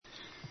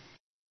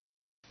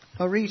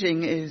Our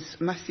reading is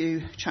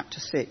Matthew chapter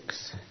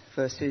 6,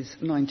 verses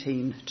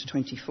 19 to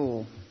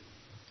 24.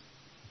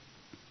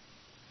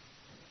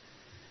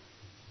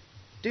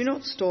 Do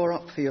not store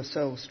up for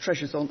yourselves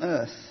treasures on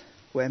earth,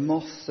 where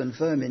moths and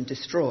vermin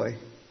destroy,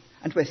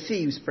 and where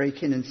thieves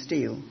break in and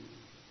steal.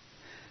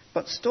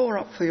 But store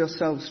up for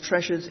yourselves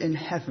treasures in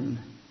heaven,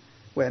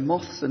 where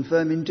moths and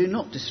vermin do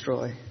not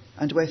destroy,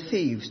 and where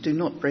thieves do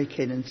not break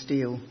in and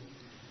steal.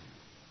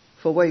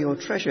 For where your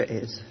treasure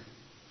is,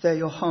 there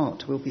your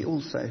heart will be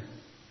also.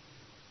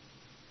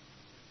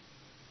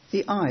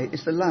 The eye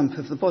is the lamp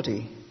of the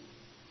body.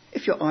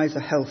 If your eyes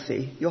are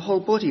healthy, your whole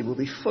body will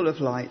be full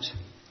of light.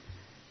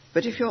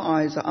 But if your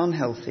eyes are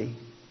unhealthy,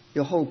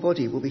 your whole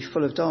body will be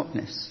full of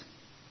darkness.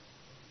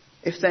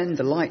 If then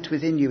the light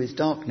within you is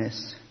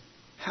darkness,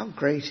 how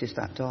great is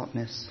that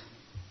darkness?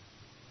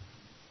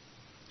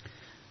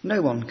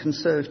 No one can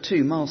serve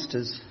two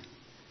masters.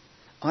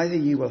 Either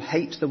you will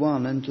hate the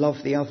one and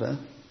love the other,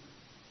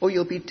 or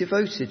you'll be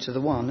devoted to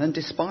the one and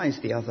despise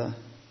the other.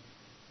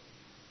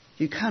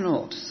 You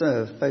cannot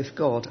serve both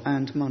God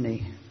and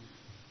money.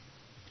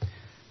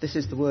 This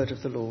is the word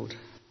of the Lord.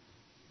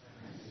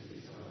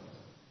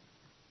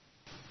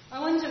 I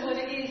wonder what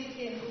it is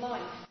in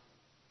life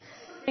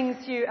that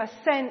brings you a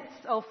sense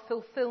of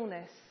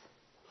fulfillment,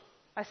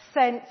 a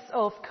sense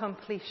of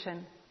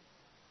completion.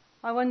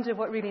 I wonder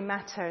what really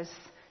matters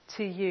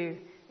to you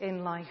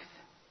in life.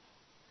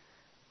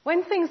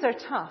 When things are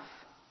tough,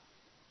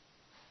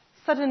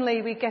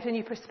 suddenly we get a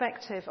new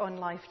perspective on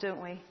life,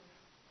 don't we?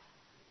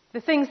 The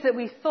things that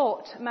we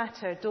thought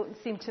mattered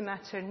don't seem to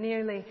matter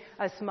nearly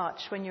as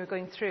much when you're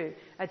going through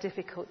a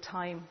difficult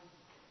time.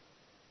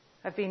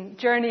 I've been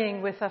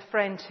journeying with a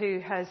friend who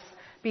has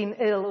been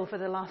ill over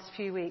the last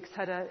few weeks,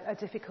 had a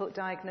difficult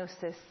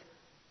diagnosis.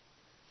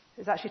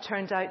 It's actually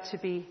turned out to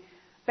be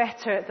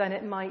better than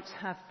it might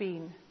have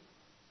been.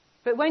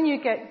 But when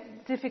you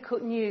get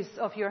difficult news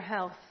of your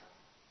health,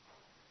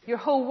 your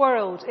whole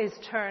world is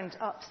turned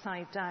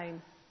upside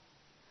down.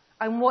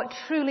 And what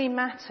truly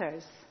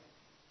matters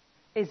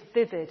is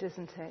vivid,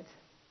 isn't it?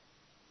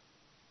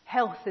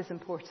 Health is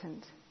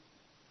important.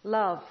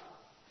 Love,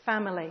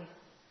 family,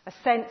 a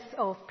sense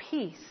of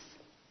peace,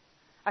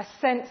 a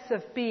sense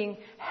of being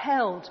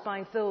held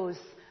by those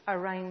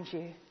around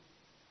you.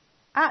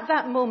 At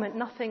that moment,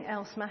 nothing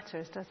else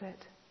matters, does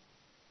it?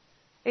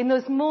 In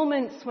those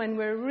moments when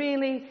we're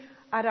really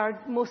at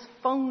our most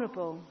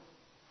vulnerable,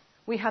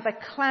 we have a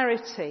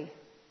clarity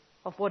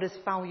of what is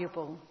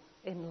valuable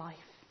in life.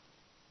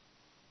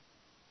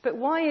 But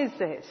why is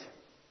it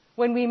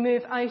when we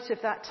move out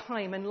of that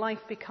time and life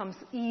becomes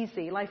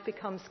easy, life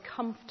becomes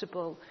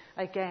comfortable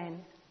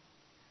again,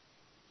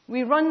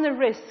 we run the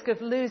risk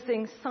of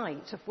losing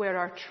sight of where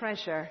our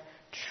treasure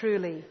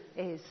truly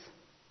is?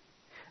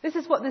 This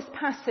is what this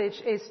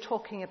passage is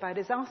talking about,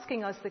 is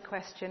asking us the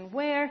question,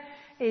 where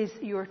is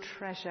your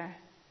treasure?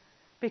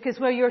 Because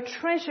where your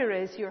treasure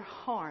is, your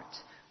heart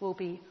will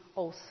be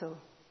also.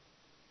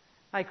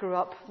 I grew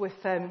up with,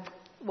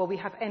 we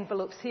have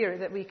envelopes here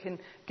that we can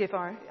give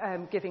our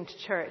giving to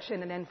church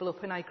in an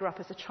envelope, and I grew up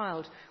as a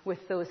child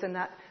with those, and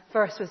that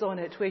verse was on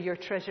it, where your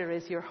treasure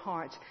is, your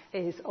heart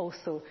is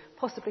also.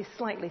 Possibly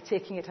slightly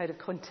taking it out of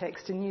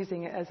context and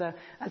using it as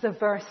a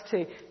verse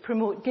to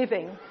promote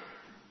giving.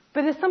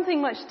 But there's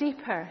something much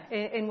deeper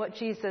in what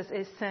Jesus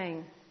is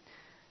saying.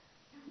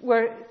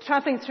 We're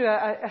traveling through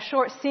a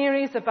short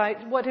series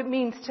about what it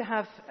means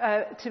to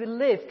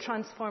live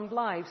transformed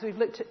lives. We've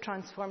looked at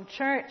Transformed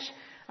Church,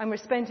 and we're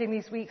spending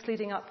these weeks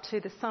leading up to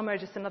the summer,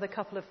 just another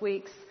couple of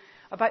weeks,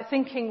 about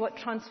thinking what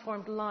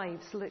transformed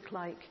lives look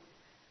like.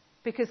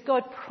 Because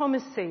God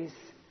promises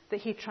that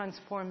He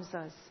transforms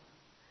us.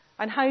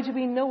 And how do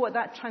we know what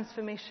that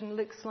transformation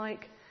looks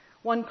like?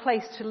 One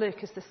place to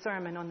look is the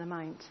Sermon on the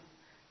Mount.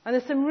 And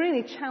there's some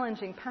really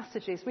challenging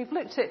passages. We've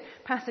looked at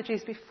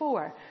passages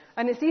before,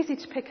 and it's easy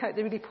to pick out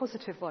the really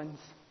positive ones,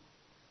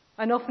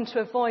 and often to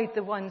avoid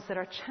the ones that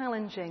are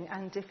challenging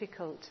and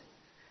difficult.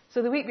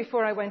 So the week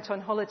before I went on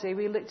holiday,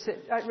 we looked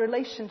at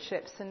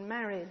relationships and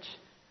marriage,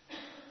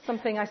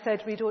 something I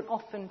said we don't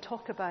often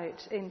talk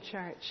about in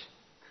church.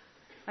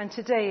 And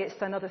today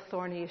it's another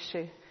thorny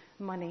issue,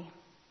 money,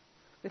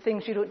 the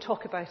things you don't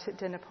talk about at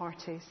dinner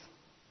parties.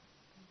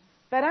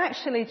 But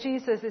actually,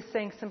 Jesus is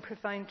saying some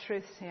profound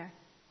truths here.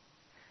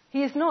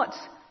 He is not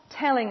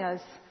telling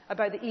us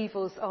about the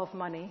evils of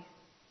money.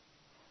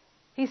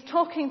 He's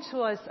talking to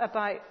us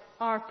about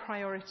our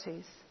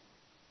priorities,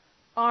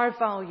 our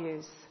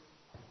values,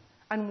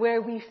 and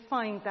where we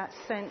find that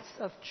sense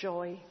of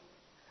joy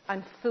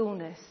and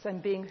fullness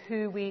and being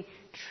who we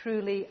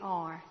truly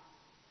are.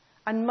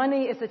 And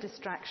money is a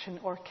distraction,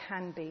 or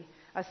can be,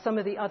 as some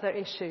of the other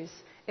issues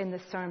in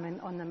the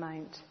Sermon on the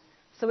Mount.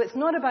 So it's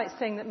not about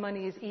saying that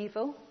money is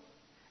evil.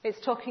 It's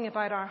talking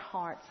about our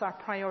hearts, our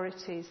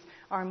priorities,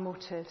 our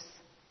motives,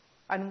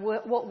 and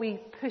what we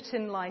put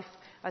in life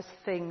as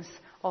things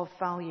of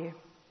value.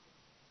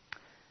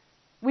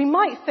 We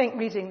might think,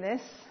 reading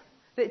this,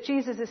 that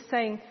Jesus is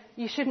saying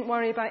you shouldn't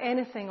worry about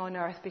anything on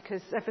earth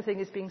because everything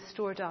is being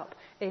stored up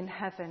in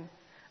heaven.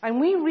 And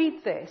we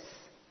read this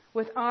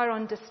with our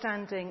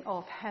understanding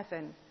of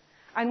heaven.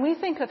 And we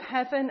think of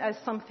heaven as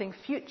something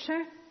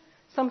future,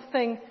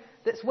 something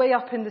that's way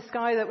up in the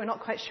sky that we're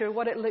not quite sure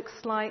what it looks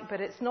like,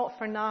 but it's not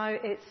for now,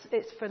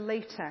 it's for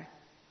later.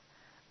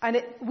 And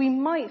we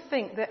might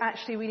think that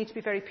actually we need to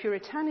be very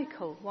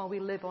puritanical while we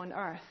live on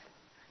earth,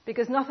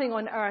 because nothing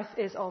on earth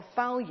is of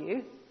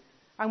value,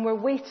 and we're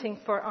waiting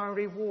for our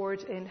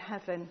reward in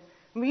heaven.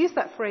 And we use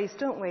that phrase,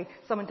 don't we?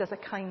 Someone does a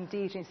kind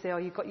deed and you say, oh,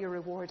 you've got your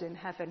reward in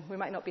heaven. We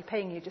might not be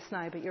paying you just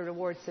now, but your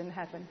reward's in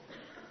heaven.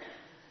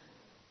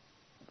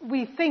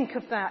 We think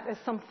of that as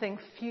something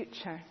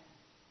future.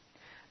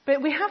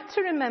 But we have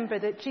to remember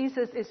that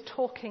Jesus is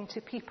talking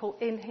to people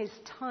in his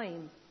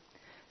time.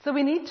 So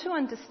we need to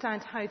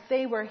understand how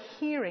they were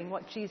hearing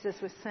what Jesus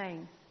was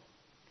saying.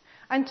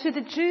 And to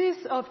the Jews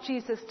of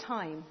Jesus'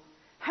 time,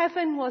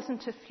 heaven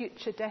wasn't a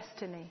future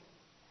destiny.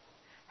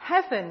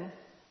 Heaven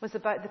was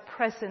about the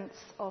presence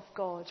of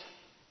God.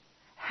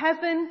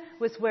 Heaven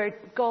was where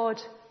God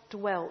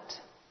dwelt,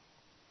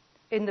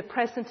 in the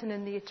present and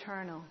in the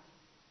eternal.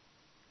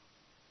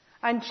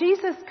 And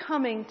Jesus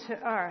coming to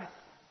earth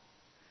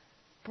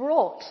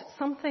brought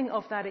something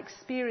of that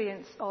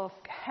experience of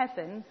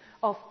heaven,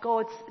 of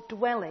God's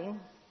dwelling.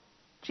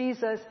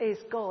 Jesus is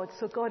God,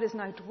 so God is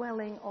now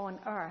dwelling on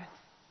earth.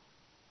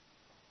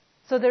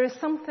 So there is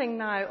something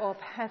now of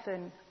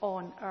heaven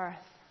on earth.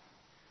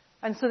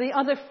 And so the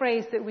other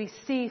phrase that we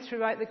see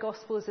throughout the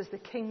Gospels is the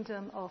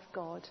kingdom of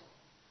God.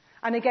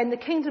 And again, the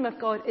kingdom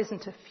of God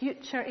isn't a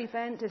future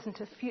event,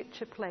 isn't a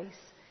future place.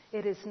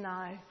 It is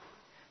now.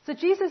 So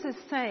Jesus is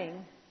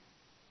saying,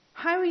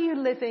 how are you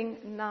living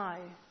now?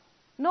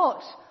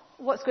 Not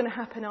what's going to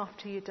happen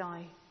after you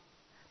die,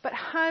 but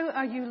how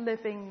are you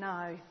living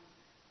now?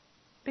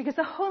 Because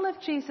the whole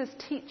of Jesus'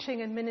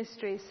 teaching and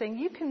ministry is saying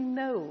you can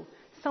know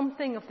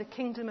something of the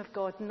kingdom of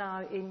God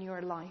now in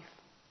your life.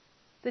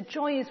 The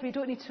joy is we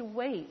don't need to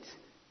wait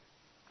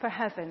for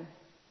heaven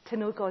to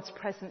know God's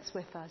presence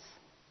with us.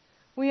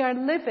 We are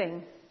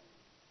living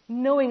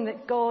knowing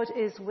that God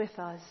is with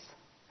us,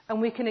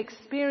 and we can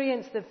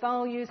experience the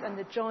values and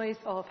the joys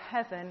of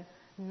heaven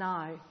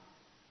now,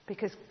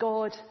 because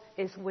God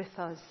is with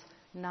us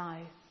now.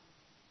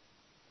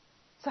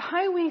 So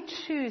how we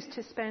choose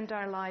to spend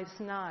our lives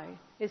now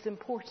is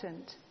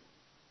important.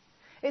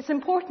 It's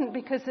important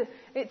because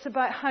it's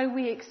about how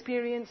we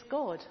experience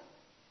God,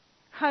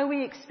 how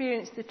we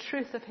experience the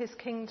truth of his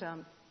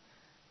kingdom,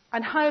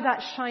 and how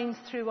that shines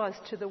through us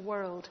to the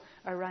world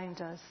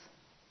around us.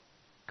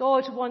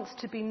 God wants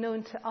to be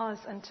known to us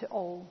and to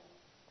all.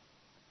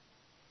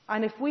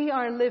 And if we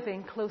are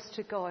living close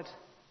to God,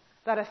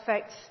 that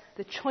affects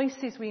the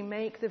choices we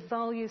make, the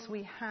values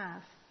we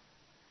have,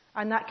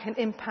 and that can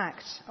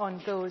impact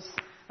on those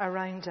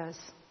around us.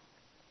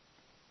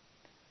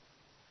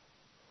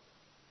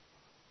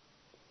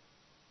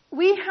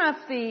 We have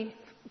the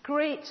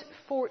great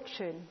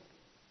fortune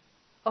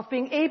of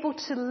being able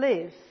to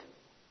live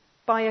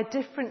by a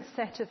different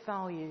set of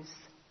values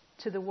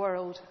to the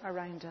world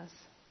around us.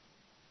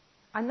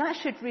 And that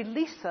should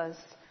release us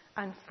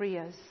and free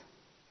us.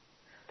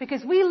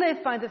 Because we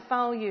live by the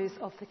values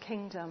of the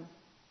kingdom.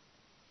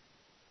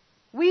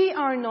 We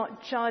are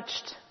not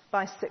judged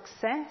by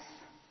success,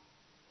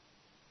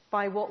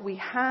 by what we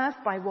have,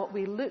 by what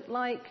we look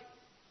like,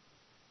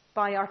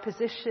 by our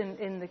position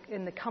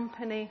in the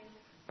company,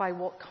 by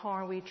what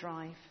car we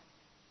drive.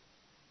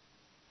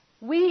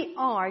 We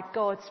are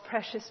God's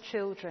precious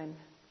children,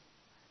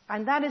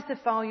 and that is the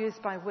values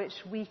by which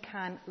we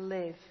can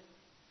live.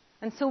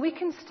 And so we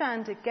can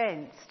stand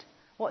against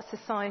what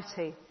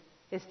society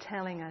is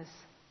telling us.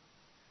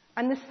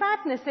 And the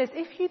sadness is,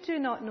 if you do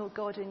not know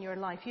God in your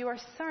life, you are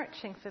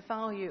searching for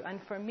value and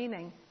for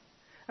meaning.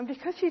 And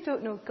because you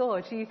don't know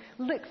God, you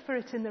look for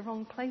it in the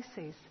wrong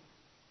places.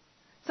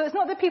 So it's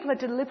not that people are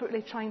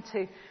deliberately trying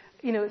to,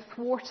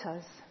 thwart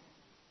us.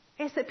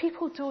 It's that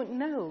people don't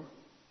know.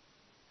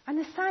 And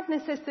the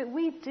sadness is that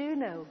we do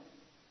know.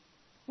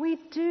 We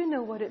do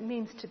know what it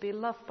means to be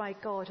loved by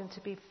God and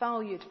to be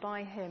valued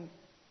by him.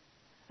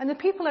 And the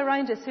people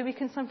around us who we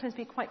can sometimes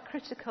be quite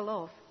critical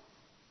of,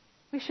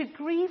 we should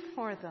grieve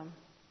for them.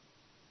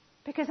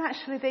 Because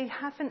actually they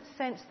haven't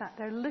sensed that.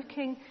 They're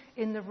looking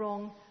in the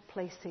wrong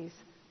places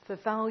for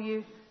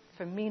value,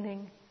 for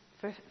meaning,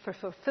 for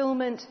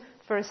fulfillment,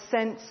 for a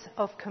sense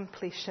of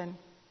completion.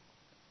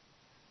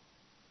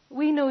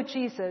 We know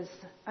Jesus,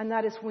 and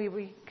that is where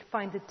we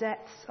find the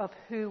depths of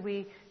who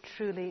we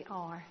truly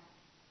are.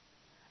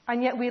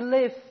 And yet we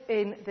live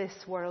in this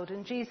world,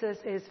 and Jesus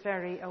is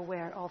very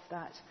aware of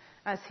that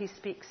as he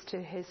speaks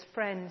to his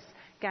friends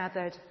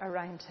gathered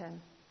around him.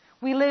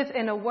 We live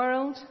in a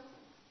world.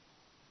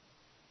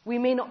 We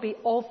may not be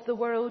of the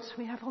world.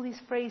 We have all these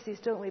phrases,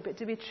 don't we? But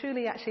do we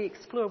truly actually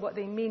explore what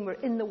they mean? We're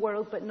in the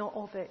world, but not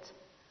of it.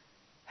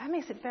 That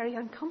makes it very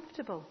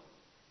uncomfortable.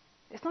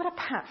 It's not a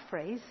pat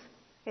phrase.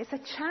 It's a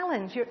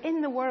challenge. You're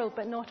in the world,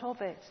 but not of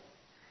it.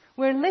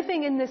 We're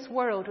living in this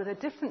world with a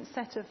different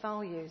set of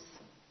values.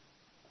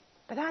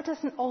 But that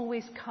doesn't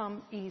always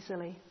come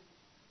easily.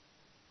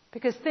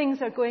 Because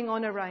things are going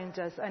on around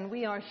us, and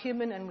we are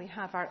human, and we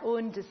have our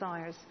own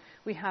desires.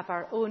 We have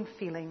our own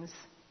feelings.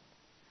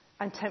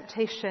 And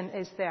temptation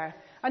is there.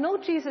 And all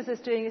Jesus is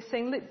doing is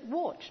saying, look,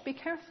 watch, be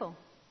careful.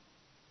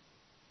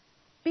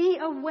 Be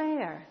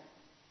aware.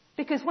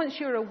 Because once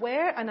you're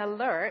aware and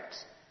alert,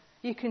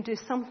 you can do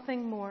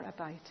something more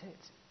about it.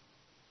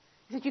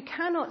 He said, you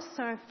cannot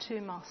serve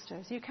two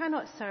masters. You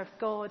cannot serve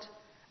God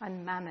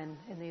and mammon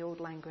in the old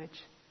language.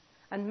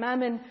 And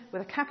mammon,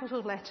 with a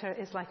capital letter,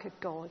 is like a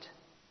god.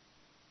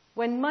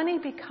 When money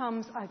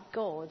becomes a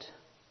god,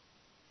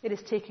 it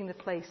is taking the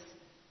place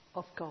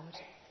of God.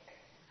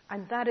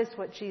 And that is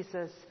what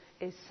Jesus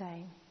is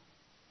saying.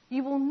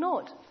 You will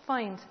not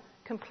find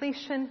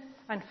completion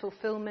and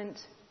fulfillment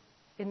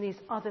in these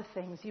other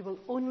things. You will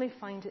only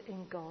find it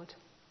in God.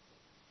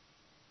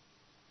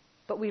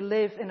 But we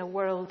live in a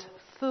world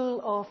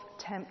full of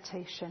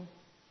temptation.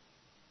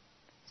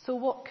 So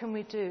what can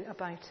we do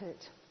about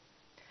it?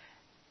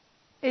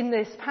 In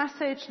this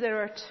passage,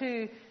 there are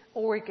two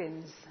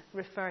organs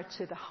referred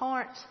to, the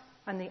heart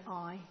and the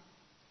eye.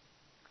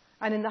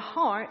 And in the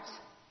heart,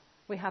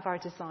 we have our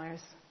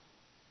desires.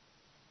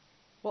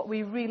 What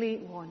we really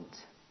want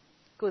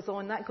goes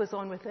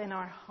on within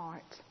our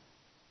heart.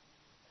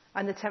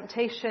 And the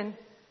temptation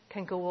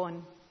can go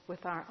on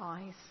with our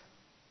eyes.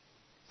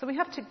 So we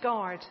have to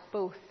guard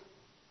both.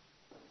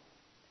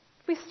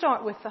 If we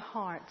start with the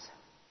heart,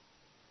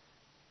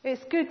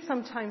 it's good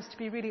sometimes to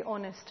be really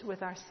honest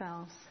with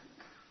ourselves,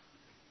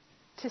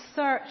 to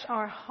search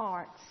our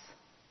hearts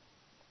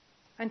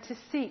and to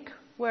seek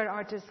where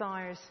our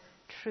desires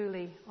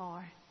truly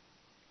are.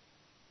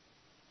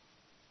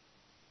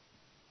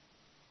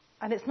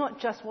 And it's not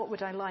just what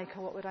would I like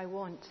or what would I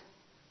want,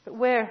 but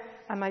where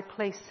am I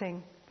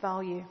placing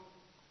value?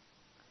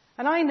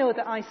 And I know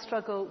that I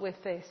struggle with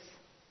this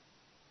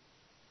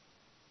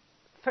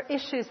for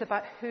issues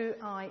about who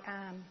I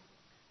am.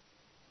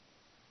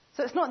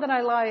 So it's not that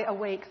I lie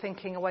awake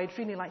thinking, oh, I'd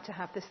really like to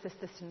have this, this,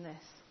 this, and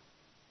this.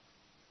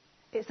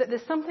 It's that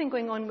there's something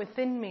going on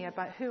within me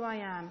about who I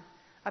am,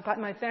 about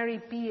my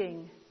very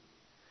being,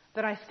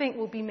 that I think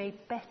will be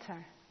made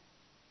better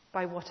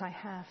by what I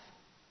have.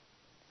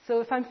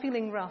 So if I'm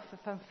feeling rough,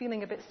 if I'm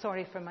feeling a bit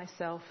sorry for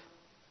myself,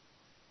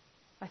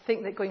 I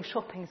think that going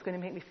shopping is going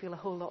to make me feel a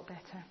whole lot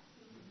better.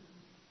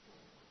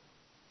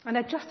 And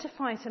I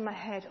justify it in my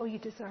head, oh, you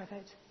deserve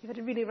it. You've had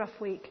a really rough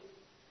week.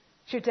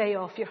 It's your day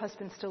off, your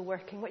husband's still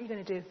working. What are you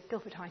going to do?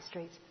 Guildford High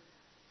Street.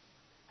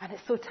 And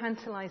it's so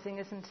tantalizing,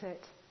 isn't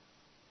it?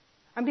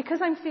 And because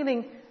I'm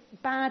feeling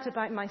bad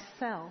about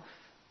myself,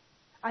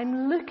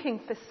 I'm looking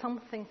for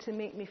something to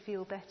make me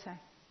feel better.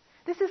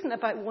 This isn't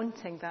about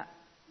wanting that,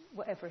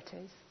 whatever it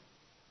is.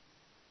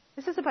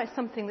 This is about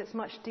something that's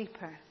much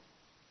deeper.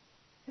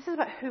 This is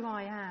about who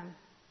I am.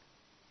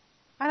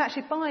 And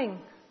actually buying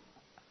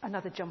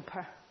another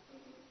jumper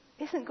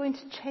isn't going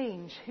to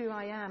change who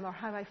I am or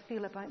how I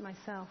feel about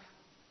myself.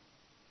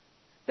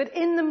 But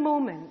in the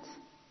moment,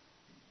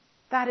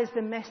 that is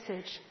the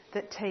message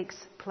that takes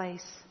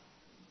place.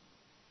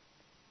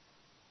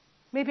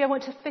 Maybe I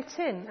want to fit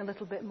in a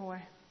little bit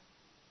more.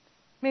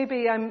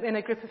 Maybe I'm in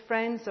a group of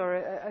friends or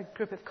a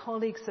group of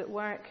colleagues at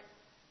work,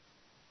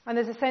 and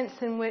there's a sense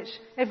in which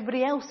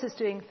everybody else is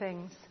doing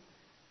things.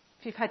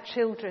 If you've had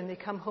children, they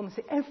come home and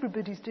say,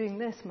 everybody's doing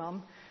this,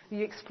 Mum.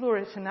 You explore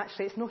it, and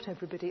actually it's not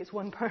everybody, it's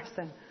one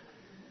person.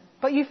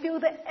 But you feel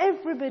that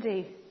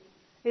everybody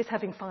is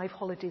having 5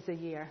 holidays a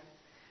year.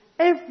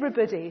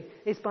 Everybody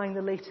is buying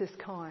the latest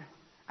car.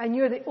 And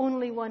you're the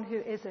only one who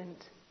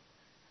isn't.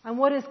 And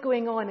what is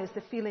going on is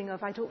the feeling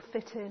of, I don't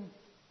fit in.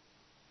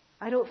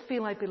 I don't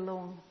feel I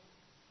belong.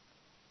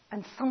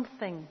 And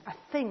something, a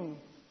thing,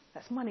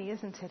 that's money,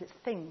 isn't it? It's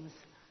things,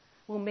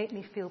 will make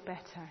me feel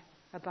better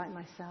about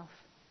myself.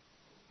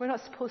 We're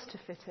not supposed to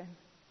fit in.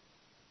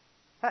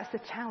 That's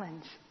the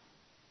challenge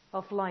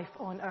of life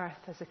on earth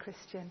as a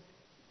Christian.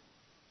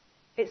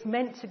 It's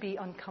meant to be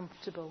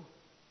uncomfortable,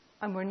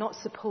 and we're not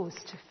supposed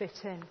to fit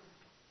in.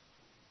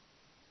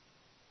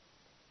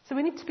 So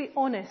we need to be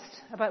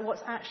honest about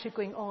what's actually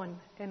going on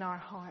in our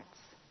hearts.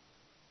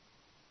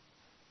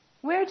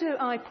 Where do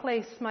I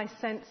place my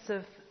sense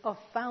of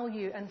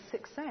value and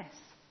success?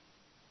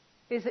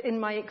 Is it in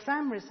my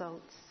exam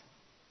results?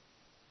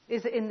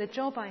 Is it in the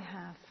job I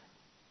have?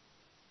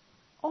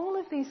 All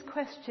of these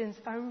questions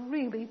are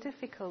really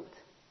difficult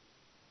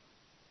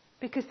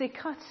because they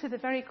cut to the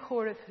very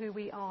core of who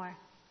we are.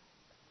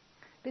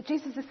 But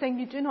Jesus is saying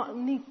you do not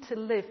need to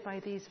live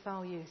by these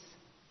values.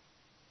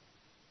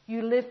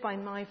 You live by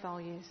my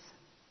values.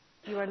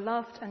 You are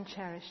loved and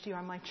cherished. You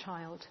are my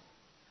child.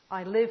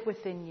 I live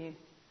within you.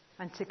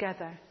 And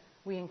together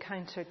we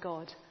encounter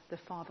God the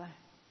Father.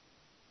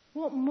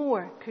 What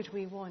more could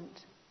we want?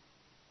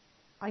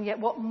 And yet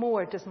what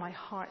more does my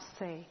heart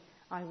say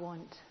I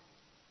want?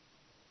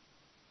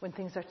 When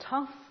things are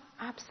tough,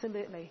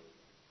 absolutely.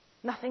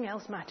 Nothing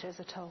else matters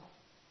at all.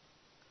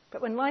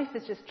 But when life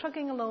is just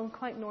chugging along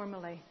quite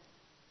normally,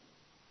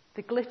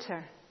 the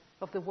glitter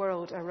of the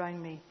world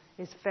around me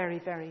is very,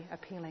 very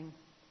appealing.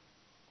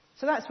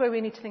 So that's where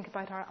we need to think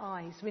about our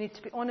eyes. We need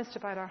to be honest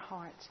about our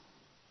heart.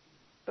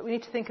 But we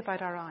need to think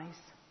about our eyes.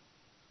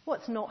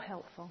 What's not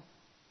helpful?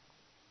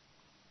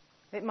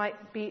 It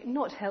might be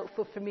not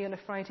helpful for me on a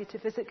Friday to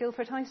visit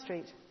Guildford High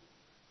Street.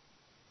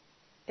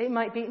 It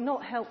might be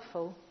not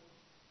helpful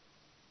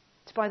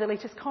to buy the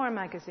latest car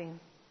magazine,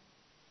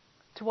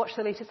 to watch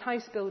the latest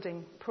house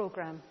building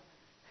programme.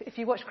 If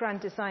you watch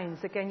Grand Designs,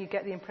 again, you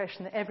get the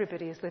impression that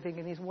everybody is living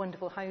in these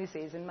wonderful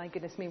houses, and my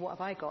goodness me, what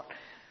have I got?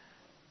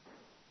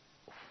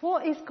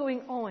 What is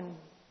going on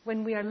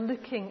when we are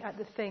looking at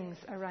the things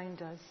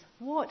around us?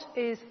 What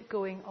is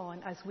going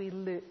on as we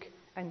look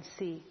and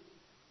see?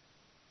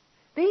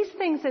 These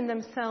things in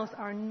themselves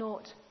are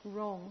not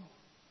wrong.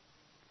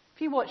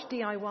 If you watch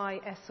DIY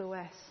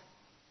SOS,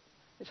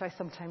 which I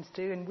sometimes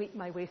do and weep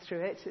my way through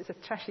it, it's a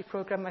trashy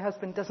programme. My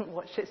husband doesn't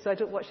watch it, so I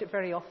don't watch it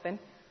very often.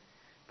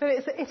 But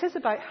it is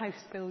about house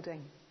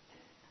building.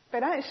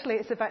 But actually,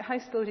 it's about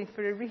house building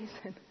for a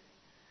reason.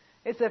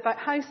 It's about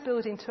house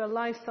building to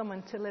allow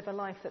someone to live a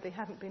life that they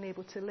haven't been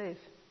able to live.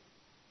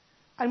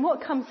 And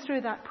what comes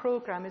through that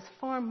programme is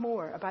far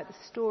more about the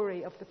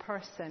story of the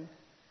person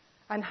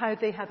and how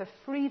they have a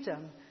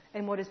freedom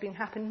in what has been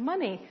happening.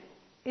 Money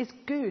is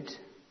good.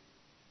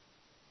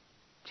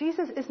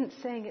 Jesus isn't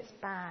saying it's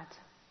bad.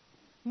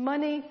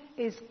 Money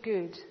is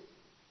good.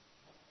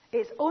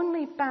 It's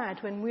only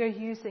bad when we're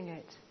using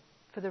it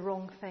for the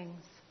wrong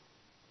things.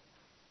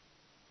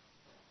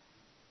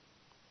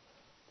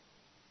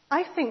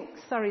 I think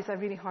Surrey's a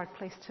really hard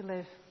place to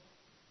live.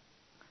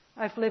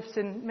 I've lived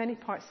in many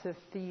parts of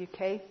the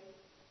UK.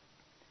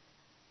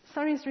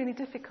 Surrey's a really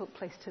difficult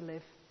place to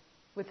live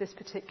with this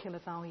particular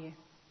value.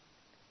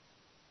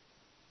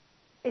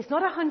 It's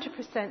not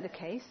 100% the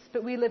case,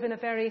 but we live in a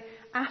very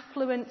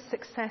affluent,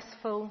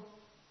 successful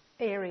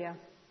area.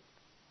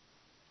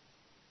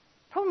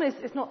 The problem is,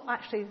 it's not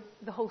actually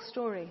the whole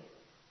story.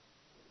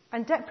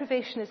 And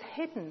deprivation is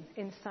hidden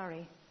in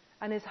Surrey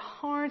and is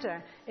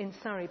harder in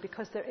Surrey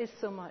because there is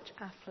so much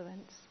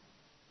affluence.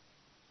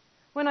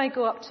 When I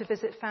go up to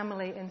visit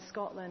family in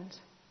Scotland,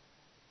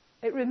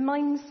 it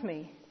reminds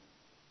me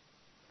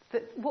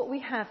that what we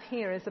have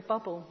here is a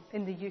bubble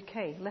in the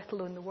UK, let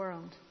alone the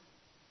world.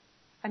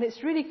 And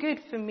it's really good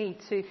for me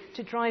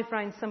to drive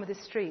round some of the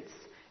streets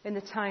in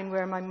the town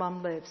where my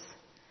mum lives,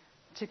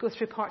 to go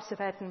through parts of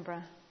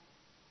Edinburgh,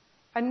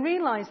 and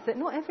realise that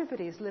not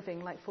everybody is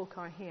living like folk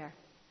are here.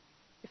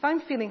 If I'm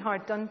feeling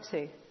hard done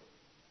to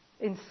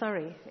in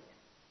Surrey,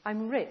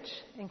 I'm rich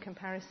in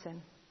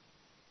comparison.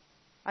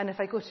 And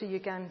if I go to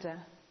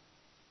Uganda,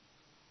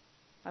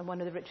 I'm one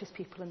of the richest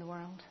people in the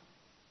world.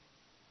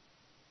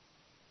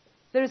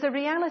 There is a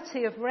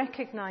reality of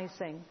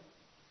recognising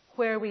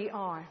where we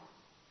are.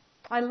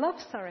 I love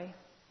Surrey.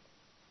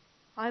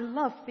 I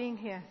love being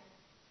here.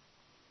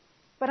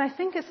 But I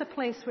think it's a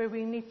place where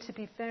we need to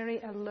be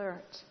very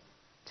alert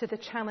to the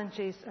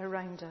challenges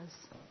around us.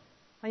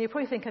 And you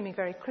probably think I'm being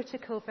very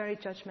critical, very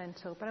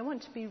judgmental, but I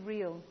want to be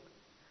real.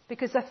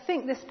 Because I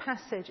think this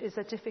passage is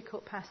a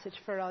difficult passage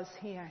for us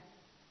here.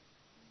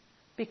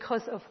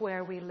 Because of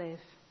where we live.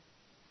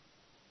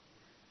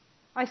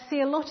 I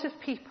see a lot of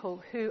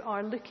people who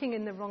are looking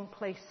in the wrong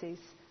places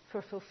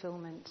for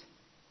fulfillment.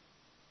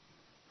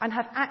 And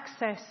have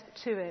access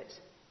to it.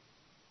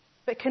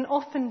 But can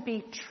often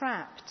be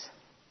trapped.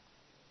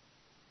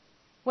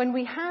 When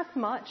we have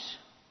much,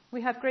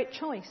 we have great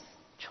choice.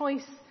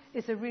 Choice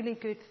is a really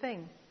good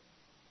thing.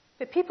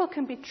 But people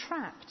can be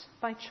trapped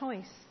by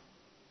choice.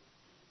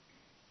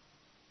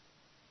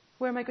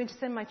 Where am I going to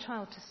send my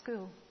child to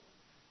school?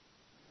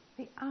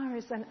 The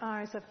hours and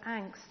hours of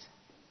angst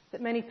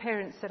that many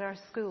parents at our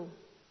school,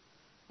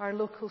 our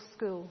local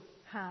school,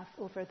 have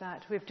over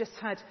that. We've just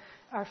had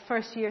our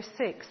first year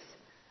 6,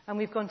 and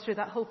we've gone through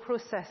that whole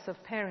process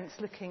of parents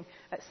looking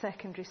at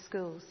secondary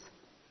schools.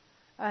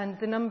 And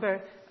the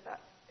number,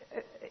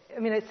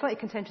 it's a slightly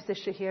contentious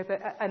issue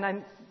here, and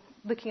I'm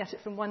looking at it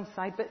from one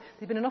side, but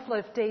there's been an awful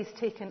lot of days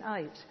taken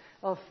out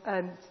of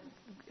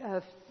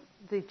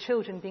the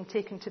children being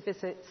taken to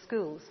visit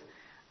schools.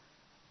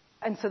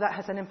 And so that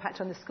has an impact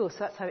on the school. So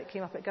that's how it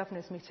came up at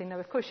Governor's meeting. Now,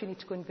 of course, you need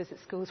to go and visit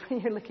schools when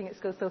you're looking at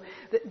schools. So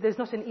there's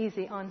not an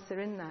easy answer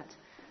in that.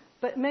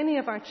 But many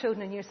of our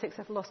children in Year 6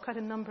 have lost quite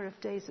a number of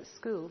days at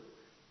school,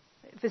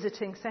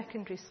 visiting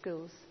secondary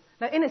schools.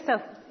 Now, in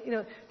itself,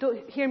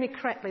 don't hear me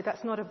correctly,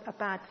 that's not a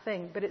bad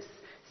thing. But it's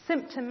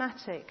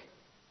symptomatic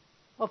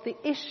of the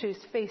issues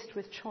faced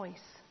with choice.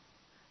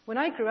 When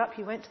I grew up,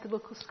 you went to the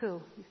local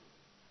school.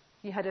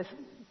 You had an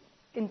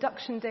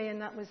induction day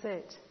and that was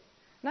it.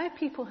 Now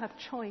people have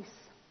choice.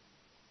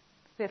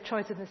 They have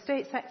choice in the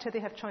state sector,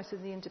 they have choice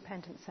in the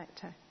independent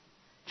sector.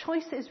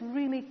 Choice is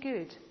really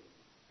good,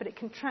 but it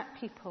can trap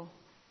people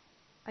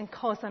and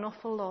cause an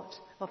awful lot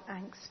of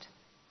angst.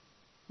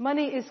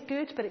 Money is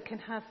good, but it can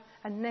have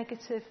a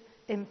negative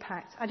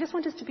impact. I just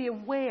want us to be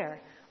aware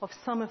of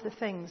some of the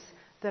things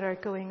that are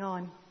going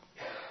on.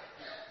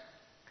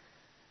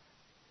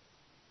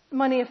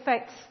 Money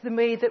affects the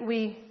way that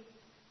we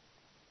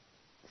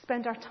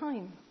spend our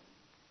time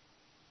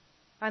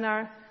and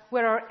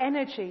where our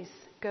energies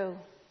go.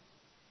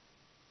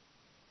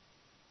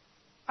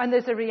 And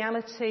there's a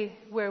reality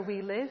where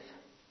we live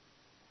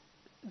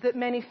that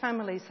many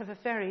families have a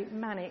very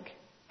manic,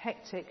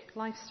 hectic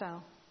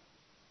lifestyle.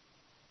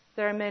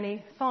 There are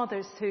many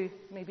fathers who,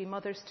 maybe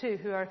mothers too,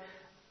 who are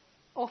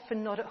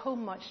often not at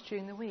home much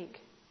during the week.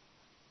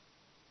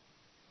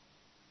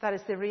 That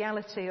is the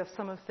reality of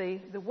some of the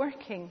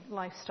working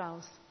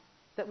lifestyles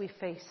that we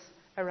face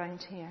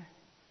around here.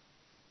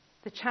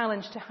 The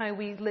challenge to how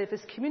we live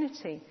as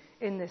community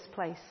in this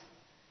place,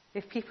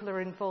 if people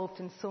are involved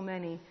in so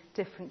many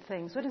different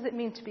things. What does it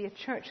mean to be a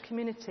church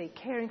community,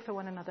 caring for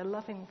one another,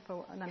 loving for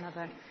one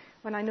another,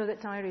 when I know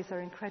that diaries are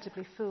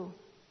incredibly full?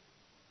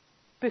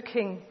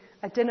 Booking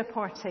a dinner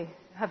party,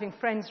 having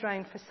friends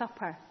round for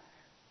supper.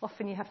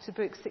 Often you have to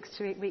book 6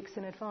 to 8 weeks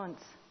in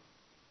advance.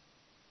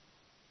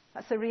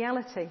 That's a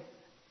reality.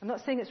 I'm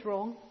not saying it's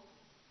wrong.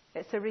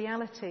 It's a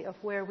reality of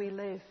where we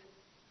live.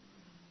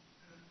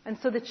 And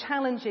so the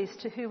challenges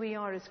to who we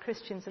are as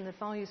Christians and the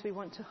values we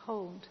want to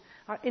hold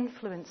are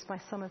influenced by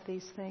some of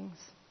these things.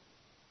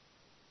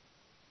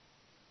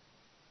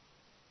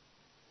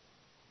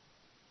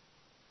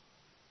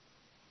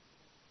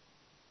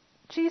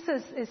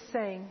 Jesus is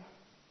saying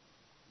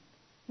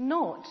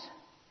not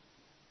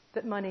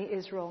that money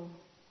is wrong.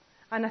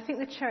 And I think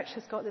the church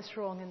has got this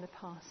wrong in the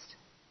past.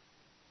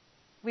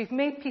 We've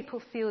made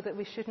people feel that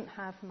we shouldn't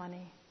have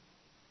money.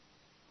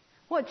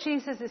 What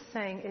Jesus is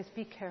saying is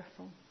be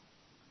careful.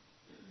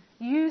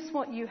 Use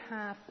what you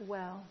have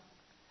well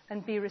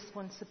and be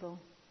responsible.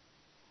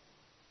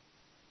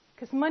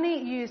 Because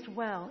money used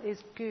well is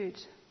good.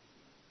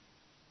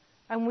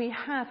 And we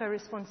have a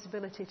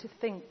responsibility to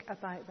think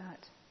about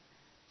that.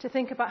 To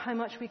think about how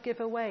much we give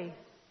away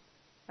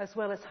as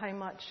well as how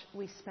much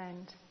we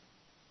spend.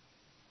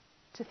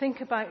 To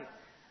think about,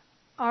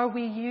 are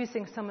we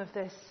using some of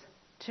this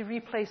to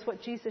replace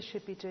what Jesus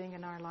should be doing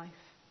in our life?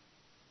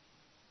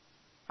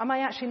 Am I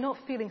actually not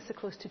feeling so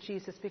close to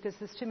Jesus because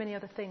there's too many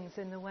other things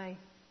in the way?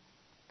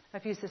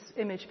 I've used this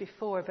image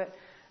before, but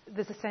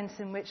there's a sense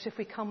in which if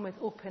we come with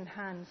open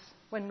hands,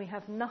 when we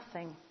have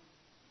nothing,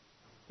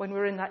 when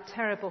we're in that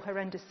terrible,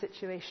 horrendous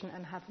situation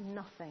and have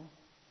nothing,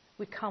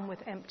 we come with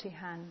empty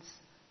hands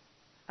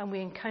and we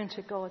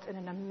encounter God in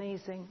an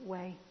amazing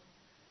way.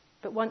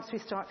 But once we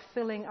start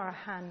filling our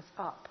hands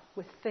up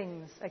with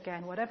things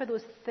again, whatever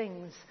those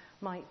things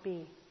might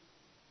be,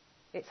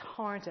 it's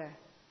harder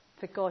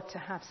for God to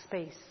have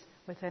space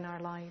within our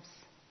lives.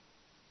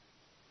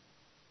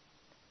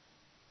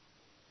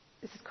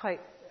 This is quite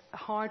a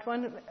hard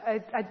one.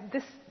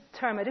 This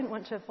term, I didn't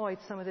want to avoid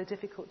some of the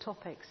difficult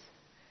topics.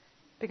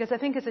 Because I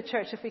think as a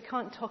church, if we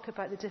can't talk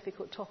about the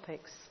difficult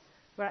topics,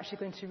 we're actually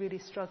going to really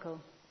struggle.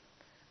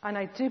 And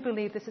I do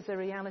believe this is a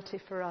reality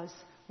for us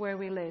where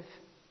we live.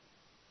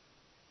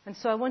 And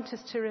so I want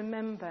us to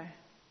remember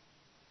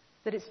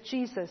that it's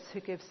Jesus who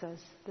gives us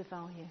the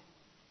value.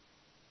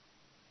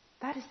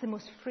 That is the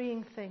most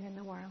freeing thing in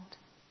the world.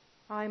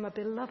 I am a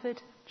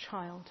beloved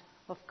child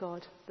of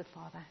God the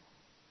Father.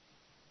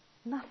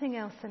 Nothing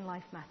else in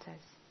life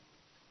matters.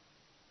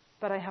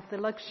 But I have the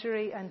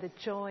luxury and the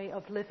joy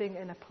of living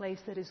in a place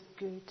that is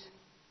good.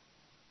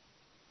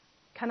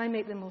 Can I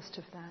make the most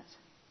of that?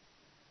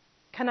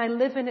 Can I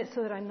live in it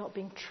so that I'm not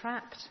being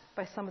trapped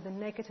by some of the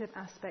negative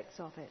aspects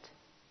of it?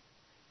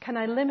 Can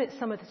I limit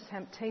some of the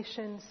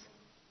temptations?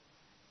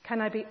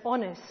 Can I be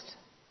honest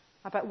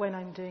about when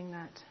I'm doing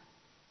that?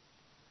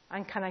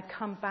 And can I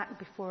come back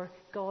before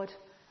God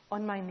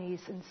on my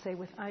knees and say,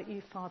 without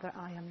you, Father,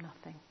 I am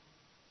nothing.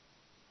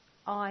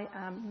 I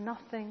am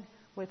nothing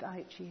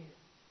without you.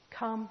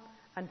 Come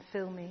and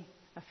fill me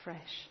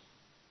afresh,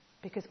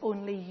 because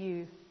only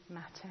you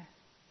matter.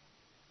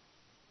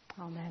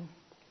 Amen.